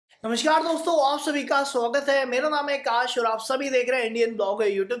नमस्कार दोस्तों, आप सभी का स्वागत है। मेरा नाम है काश और आप सभी देख रहे हैं इंडियन ब्लॉगर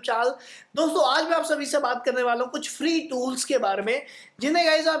यूट्यूब चैनल। दोस्तों, आज मैं आप सभी से बात करने वाला हूं कुछ फ्री टूल्स के बारे में, जिन्हें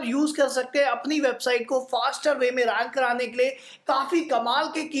गाइस आप यूज कर सकते हैं अपनी वेबसाइट को फास्टर वे में रैंक कराने के लिए, काफी कमाल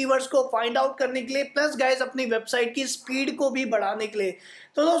के कीवर्ड्स को फाइंड आउट करने के लिए, प्लस गाइस अपनी वेबसाइट की स्पीड को भी बढ़ाने के लिए।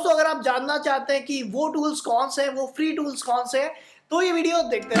 तो दोस्तों, अगर आप जानना चाहते हैं कि वो टूल्स कौन से हैं, वो फ्री टूल्स कौन से हैं, तो ये वीडियो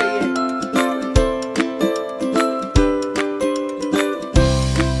देखते रहिए।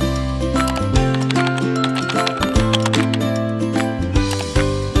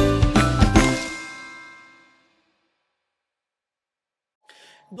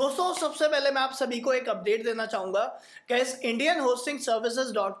 दोस्तों, सबसे पहले मैं आप सभी को एक अपडेट देना चाहूंगा। Gas Indian hosting services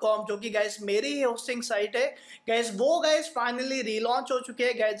 .com, जो कि गैस मेरी ही होस्टिंग साइट है, गैस वो गैस फाइनली रीलॉन्च हो चुके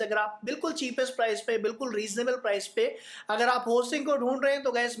हैं। गैस अगर आप बिल्कुल चीपेस्ट प्राइस पे, बिल्कुल रीजनेबल प्राइस पे अगर आप होस्टिंग को ढूंढ रहे हैं,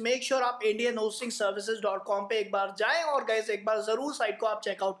 तो गैस मेक श्योर आप इंडियन होस्टिंग सर्विसेज .com पे एक बार जाएं और गैस एक बार जरूर साइट को आप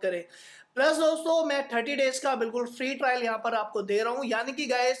चेकआउट करें। प्लस दोस्तों, मैं 30 डेज का बिल्कुल फ्री ट्रायल यहाँ पर आपको दे रहा हूँ, यानी कि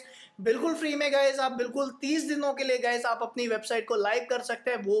गाइस बिल्कुल फ्री में गाइस आप बिल्कुल 30 दिनों के लिए गाइस आप अपनी वेबसाइट को लाइव कर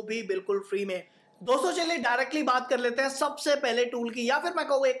सकते हैं, वो भी बिल्कुल फ्री में। दोस्तों, चलिए डायरेक्टली बात कर लेते हैं सबसे पहले टूल की, या फिर मैं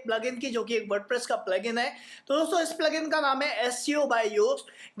कहूँ एक प्लगइन की, जो कि एक वर्डप्रेस का प्लगइन है। तो दोस्तों, इस प्लगइन का नाम है SEO बाय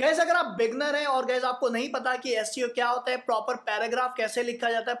योस्ट। गाइस अगर आप बिगनर हैं और गाइस आपको नहीं पता कि SEO क्या होता है, प्रॉपर पैराग्राफ कैसे लिखा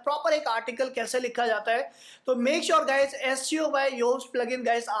जाता है, प्रॉपर एक आर्टिकल कैसे लिखा जाता है, तो make sure guys SEO bye Yoast plugin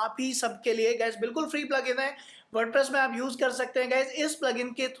guys आप ही सबके लिए गाइस बिल्कुल फ्री प्लगइन है। वर्डप्रेस में आप यूज कर सकते हैं गाइस। इस प्लगइन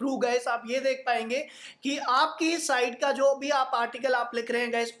के थ्रू गाइस आप ये देख पाएंगे कि आपकी साइट का जो भी आप आर्टिकल आप लिख रहे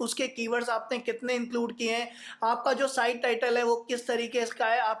हैं गाइस, उसके कीवर्ड्स आपने कितने इंक्लूड किए हैं, आपका जो साइट टाइटल है वो किस तरीके का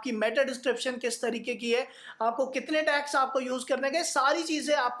है, आपकी मेटा डिस्क्रिप्शन किस तरीके की है, आपको कितने टैग्स आपको यूज करने के, सारी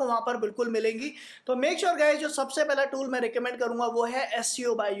चीजें आपको वहां पर बिल्कुल मिलेंगी। तो मेक श्योर गाइस, जो सबसे पहला टूल मैं रिकमेंड करूंगा वो है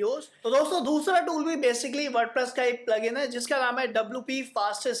SEO बाय योस्ट। तो दोस्तों, दूसरा टूल भी बेसिकली वर्डप्रेस का एक प्लगइन है, जिसका नाम है WP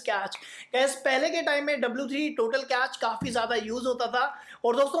फास्टेस्ट कैच। गाइस पहले के टाइम में W3 टोटल कैच काफी ज्यादा यूज होता था।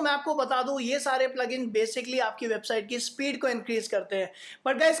 और दोस्तों, मैं आपको बता दूं, ये सारे प्लगइन बेसिकली आपकी वेबसाइट की स्पीड को इंक्रीज करते हैं।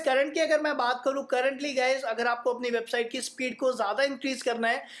 बट गाइस करंट की अगर मैं बात करूं, करंटली गाइस अगर आपको अपनी वेबसाइट की स्पीड को ज्यादा इंक्रीज करना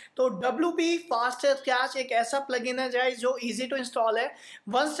है, तो WP फास्टेस्ट कैच एक ऐसा प्लगइन है गाइस जो इजी टू इंस्टॉल है।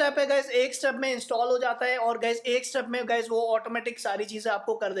 वन स्टेप है गाइस, एक स्टेप में इंस्टॉल हो जाता है, और गाइस एक स्टेप में गाइस वो ऑटोमेटिक सारी चीजें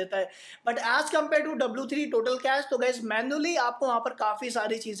आपको कर देता है। But as compare to W3 total catch, तो गाइस मैन्युअली आपको वहां पर काफी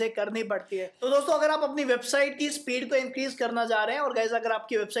सारी चीजें करनी पड़ती है। तो दोस्तों, अगर आप अपनी वेबसाइट की स्पीड को इंक्रीज करना जा रहे हैं, और गाइस अगर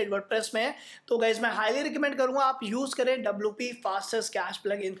आपकी वेबसाइट वर्डप्रेस में है, तो गाइस मैं हाईली रिकमेंड करूंगा आप यूज करें WP फास्टेस्ट कैच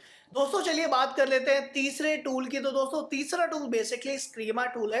प्लगइन। दोस्तों, चलिए बात कर लेते हैं तीसरे टूल की। तो दोस्तों, तीसरा टूल बेसिकली स्क्रीमा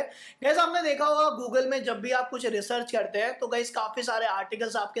टूल है। गाइस आपने देखा होगा गूगल में जब भी आप कुछ रिसर्च करते हैं, तो गाइस काफी सारे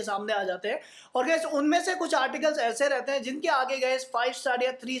आर्टिकल्स आपके सामने आ जाते हैं, और गाइस उनमें से कुछ आर्टिकल्स ऐसे रहते हैं जिनके आगे गाइस 5 स्टार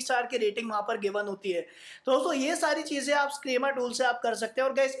या 3 स्टार की रेटिंग वहां पर गिवन होती है। तो दोस्तों, ये सारी चीजें आप स्क्रीमा टूल से आप कर सकते हैं,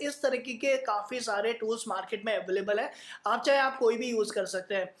 और गाइस इस तरीके के काफी सारे टूल्स मार्केट में अवेलेबल है, आप चाहे आप कोई भी यूज कर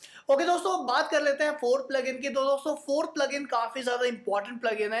सकते हैं। ओके दोस्तों, बात कर लेते हैं फोर्थ प्लगइन की। तो दोस्तों, फोर्थ प्लगइन काफी ज्यादा इंपॉर्टेंट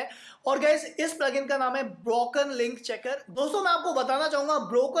प्लगइन है, और गाइस इस प्लगइन का नाम है ब्रोकन लिंक चेकर। दोस्तों, मैं आपको बताना चाहूंगा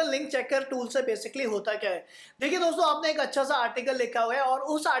ब्रोकन लिंक चेकर टूल से बेसिकली होता क्या है। देखिए दोस्तों, आपने एक अच्छा सा आर्टिकल लिखा हुआ है, और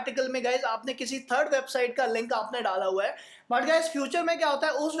उस आर्टिकल में गाइस आपने किसी थर्ड वेबसाइट का लिंक आपने डाला हुआ है। बट गाइस फ्यूचर में क्या होता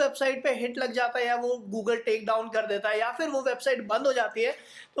है, उस वेबसाइट पे हिट लग जाता है, या वो गूगल टेक डाउन कर देता है, या फिर वो वेबसाइट बंद हो जाती है।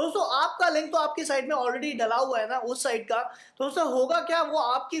 तो दोस्तों, आपका लिंक तो आपकी साइट में ऑलरेडी डला हुआ है ना उस साइट का, तो दोस्तों होगा क्या, वो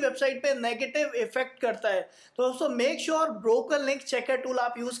आपकी वेबसाइट पे नेगेटिव इफेक्ट करता है। तो दोस्तों, make sure broken link checker tool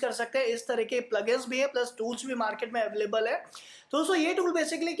आप यूज कर सकते हैं। इस तरह के प्लगइन्स भी है, प्लस टूल्स भी मार्केट में अवेलेबल है। तो दोस्तों, ये टूल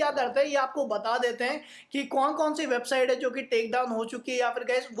बेसिकली क्या करता है, ये आपको बता देते हैं कि कौन कौन सी वेबसाइट है जो कि टेक डाउन हो चुकी है, या फिर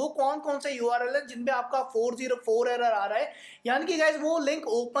गाइस वो कौन कौन से URL है जिनपे आपका 404 एरर आ रहा है, यानी कि गाइस वो लिंक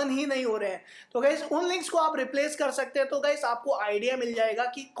ओपन ही नहीं हो रहे हैं। तो गाइस उन लिंक्स को आप रिप्लेस कर सकते हैं। तो गाइस आपको आइडिया मिल जाएगा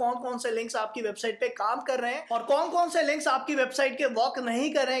कि कौन कौन से लिंक्स आपकी वेबसाइट पे काम कर रहे हैं, और कौन कौन से लिंक्स आपकी वेबसाइट के वर्क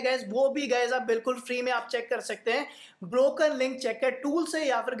नहीं कर रहे हैं गाइस, वो भी गाइस आप बिल्कुल फ्री में आप चेक कर सकते हैं ब्रोकन लिंक चेकर टूल से,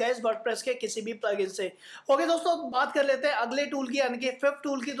 या फिर गाइस वर्डप्रेस के किसी भी प्लगइन से। ओके दोस्तों, बात कर लेते हैं अगले टूल की, यानी कि फिफ्थ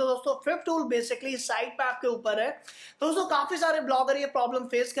टूल की। तो दोस्तों, fifth tool basically site map के ऊपर है। तो दोस्तों, काफी सारे ब्लॉगर ये प्रॉब्लम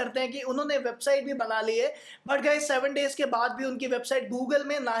फेस करते हैं कि उन्होंने वेबसाइट भी बना ली है, बट गाइस 7 डेज के बाद भी उनकी वेबसाइट गूगल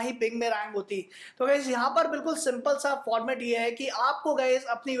में ना ही बिंग में रैंक होती। तो गाइस यहाँ पर बिल्कुल सिंपल सा फॉर्मेट ये है कि आपको गाइस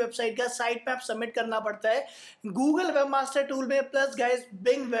अपनी वेबसाइट का साइट मैप सबमिट करना पड़ता है गूगल वेबमास्टर टूल में, plus guys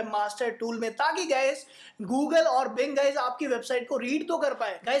Bing webmaster tool में, ताकि गाइस गूगल और बिंग गाइस आपकी वेबसाइट को रीड तो कर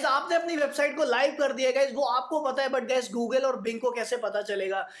पाए। गाइस आपने अपनी वेबसाइट को लाइव कर दिया गाइस, वो आपको पता है, बट गाइस गूगल और बिंग को कैसे पता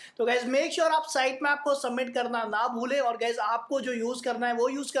चलेगा। तो गाइस मेक श्योर आप साइट मैप को सबमिट करना ना भूलें, और गाइस आपको जो यूज करना है वो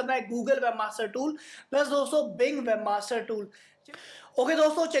यूज करना है गूगल वेबमास्टर टूल प्लस दोस्तों बिंग वेबमास्टर टूल। ओके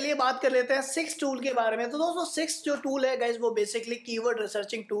दोस्तों, चलिए बात कर लेते हैं सिक्स टूल के बारे में। तो दोस्तों सिक्स जो टूल है गाइज वो बेसिकली कीवर्ड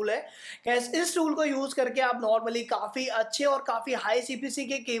रिसर्चिंग टूल है। गाइज इस टूल को यूज करके आप नॉर्मली काफी अच्छे और काफी हाई सीपीसी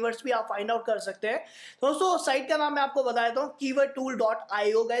के कीवर्ड्स भी आप फाइंड आउट कर सकते हैं। दोस्तों साइट का नाम मैं आपको बता देता हूँ,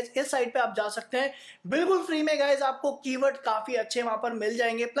 keywordtool.io। गाइज इस साइट पे आप जा सकते हैं बिल्कुल फ्री में। गाइज आपको कीवर्ड काफी अच्छे वहां पर मिल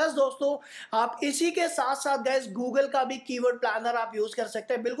जाएंगे। प्लस दोस्तों आप इसी के साथ साथ गाइज गूगल का भी कीवर्ड प्लानर आप यूज कर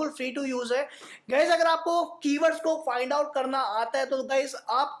सकते हैं, बिल्कुल फ्री टू यूज है। गाइज अगर आपको कीवर्ड्स को फाइंड आउट करना आता है तो गाइस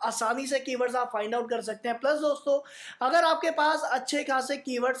आप आसानी से कीवर्ड्स आप फाइंड आउट कर सकते हैं। प्लस दोस्तों अगर आपके पास अच्छे खासे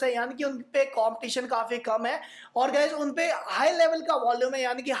कीवर्ड्स है यानी कि उन पे कंपटीशन काफी कम है और गाइस उन पे हाई लेवल का वॉल्यूम है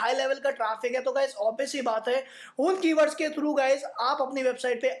यानी कि हाई लेवल का ट्रैफिक है, तो गाइस ऑब्वियस ही बात है उन कीवर्ड्स के थ्रू गाइस आप अपनी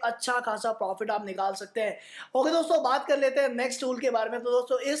वेबसाइट पे अच्छा खासा प्रॉफिट आप निकाल सकते हैं। ओके दोस्तों, बात कर लेते हैं नेक्स्ट टूल के बारे में। तो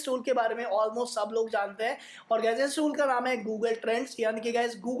दोस्तों इस टूल के बारे में ऑलमोस्ट सब लोग जानते हैं और गाइस इस टूल का नाम है गूगल ट्रेंड्स। यानी कि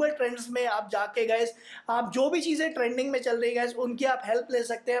गाइस गूगल ट्रेंड्स में आप जाके गाइस आप जो भी चीजें ट्रेंडिंग में चल रही है गाइस उनकी आप हेल्प ले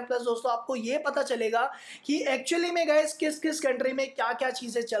सकते हैं। प्लस दोस्तों आपको ये पता चलेगा कि एक्चुअली में गाइस किस किस कंट्री में क्या क्या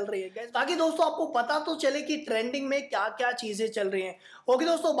चीजें चल रही है गाइस, ताकि दोस्तों आपको पता तो चले कि ट्रेंडिंग में क्या क्या चीजें चल रही हैं। ओके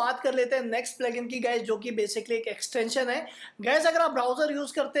दोस्तों, बात कर लेते हैं नेक्स्ट प्लगइन की गाइस, जो कि बेसिकली एक एक्सटेंशन है। गाइस अगर आप ब्राउजर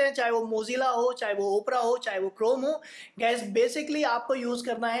यूज करते हैं, चाहे वो मोजिला हो, चाहे वो ओपरा हो, चाहे वो क्रोम हो, गाइस बेसिकली आपको यूज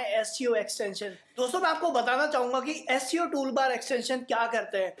करना है एसईओ एक्सटेंशन। दोस्तों मैं आपको बताना चाहूंगा कि एसईओ टूल बार एक्सटेंशन क्या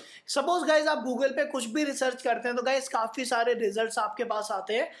करते हैं। सपोज गाइस आप गूगल पे कुछ भी रिसर्च करते हैं तो गाइस काफी सारे रिजल्ट्स आपके पास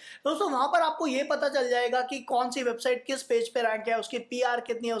आते हैं। दोस्तों वहां पर आपको ये पता चल जाएगा कि कौन सी वेबसाइट किस पेज पे रैंक है, उसकी पीआर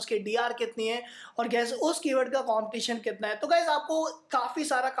कितनी है, उसकी डीआर कितनी है और गाइस उस कीवर्ड का कंपटीशन कितना है। तो गाइस आपको काफी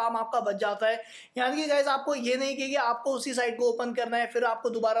सारा काम आपका बच जाता है। यानी कि गाइस आपको ये नहीं कि आपको उसी साइट को ओपन करना है फिर आपको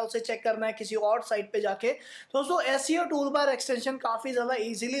दोबारा उसे चेक करना है किसी और साइट पे जाके। दोस्तों एसईओ टूल बार एक्सटेंशन काफी ज्यादा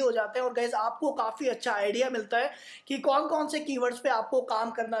इजीली हो जाते हैं और गाइस आपको काफी अच्छा आइडिया मिलता है कि कौन कौन से कीवर्ड्स पे आपको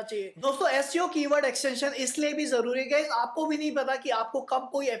काम करना चाहिए। दोस्तों एसईओ कीवर्ड एक्सटेंशन इसलिए भी जरूरी है गाइस, आपको भी नहीं पता कि आपको कब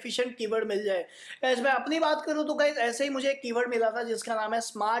कोई एफिशिएंट कीवर्ड मिल जाए। गाइस मैं अपनी बात करूं तो गाइस ऐसे ही मुझे एक कीवर्ड मिला था जिसका नाम है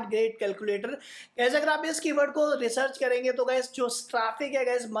स्मार्ट ग्रेड कैलकुलेटर। गाइस अगर आप इस कीवर्ड को रिसर्च करेंगे तो गाइस जो ट्रैफिक है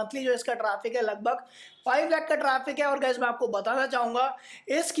गाइस मंथली जो इसका ट्रैफिक है लगभग 5 लाख का ट्रैफिक है। और गाइस मैं आपको बताना चाहूंगा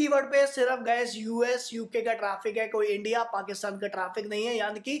इस कीवर्ड पे सिर्फ गाइस यूएस यूके का ट्रैफिक है, कोई इंडिया पाकिस्तान का ट्रैफिक नहीं है।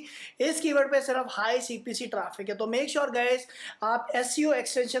 यानी कि इस कीवर्ड पे सिर्फ हाई सीपीसी ट्रैफिक है। तो मेक श्योर गाइस आप एसईओ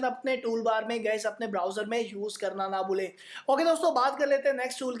एक्सटेंशन अपने टूल बार में गाइस अपने ब्राउजर में यूज करना ना भूलें। ओके दोस्तों, बात कर लेते हैं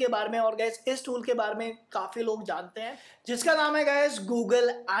नेक्स्ट टूल के बारे में और गाइस इस टूल के बारे में काफी लोग जानते हैं जिसका नाम है गाइस गूगल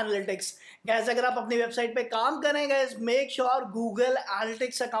एनालिटिक्स। गाइस अगर आप अपनी वेबसाइट पे काम करें guys make sure Google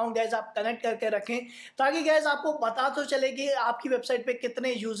analytics account guys आप कनेक्ट करके रखें, ताकि गाइस आपको पता तो चले कि आपकी वेबसाइट पे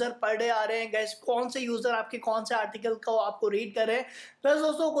कितने यूजर पर डे आ रहे हैं, गाइस कौन से यूजर आपके कौन से आर्टिकल को आपको रीड कर रहे हैं। प्लस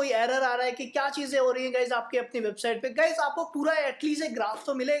दोस्तों कोई एरर आ रहा है कि क्या चीजें हो रही हैं गाइस आपकी अपनी वेबसाइट पे, गाइस आपको पूरा एटलीस्ट एक ग्राफ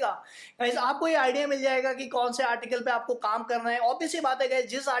तो मिलेगा। गाइस आपको ये आइडिया मिल जाएगा कि कौन से आर्टिकल पे आपको काम करना है। ऑब्वियस ही बात है गाइस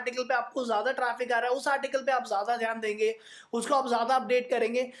जिस आर्टिकल पे आपको ज्यादा ट्रैफिक आ रहा है उस आर्टिकल पे आप ज्यादा ध्यान देंगे, उसको आप ज्यादा अपडेट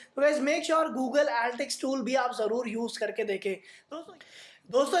करेंगे। तो guys make sure Google analytics tool भी आप जरूर यूज करके देखें।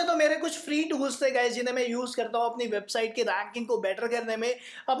 दोस्तों ये तो मेरे कुछ फ्री टूल्स थे गाइस जिन्हें मैं यूज करता हूँ अपनी वेबसाइट की रैंकिंग को बेटर करने में,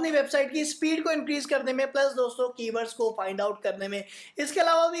 अपनी वेबसाइट की स्पीड को इंक्रीज करने में, प्लस दोस्तों कीवर्ड्स को फाइंड आउट करने में। इसके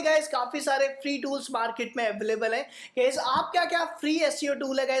अलावा भी गाइस काफी सारे फ्री टूल्स मार्केट में अवेलेबल हैं। गाइस आप क्या क्या फ्री एसईओ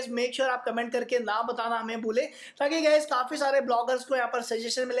टूल है गाइस मेक श्योर आप कमेंट करके नाम बताना हमें भूले, ताकि गाइस काफी सारे ब्लॉगर्स को यहाँ पर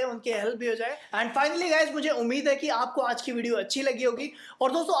सजेशन मिले, उनकी हेल्प भी हो जाए। एंड फाइनली गाइस मुझे उम्मीद है कि आपको आज की वीडियो अच्छी लगी होगी।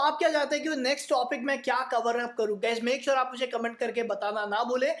 और दोस्तों आप क्या चाहते हैं कि नेक्स्ट टॉपिक में क्या कवर अप करूँ, गाइस मेक श्योर आप मुझे कमेंट करके बताना ना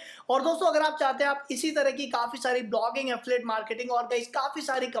भूले। और दोस्तों अगर आप चाहते हैं आप इसी तरह की काफी सारी ब्लॉगिंग एफिलिएट मार्केटिंग और गाइस काफी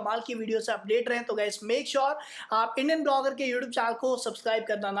सारी कमाल की वीडियो से अपडेट रहें तो गाइस मेक श्योर आप इंडियन ब्लॉगर के यूट्यूब चैनल को सब्सक्राइब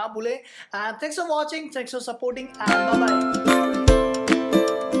करना ना भूलें। And thanks for watching, thanks for supporting and bye bye.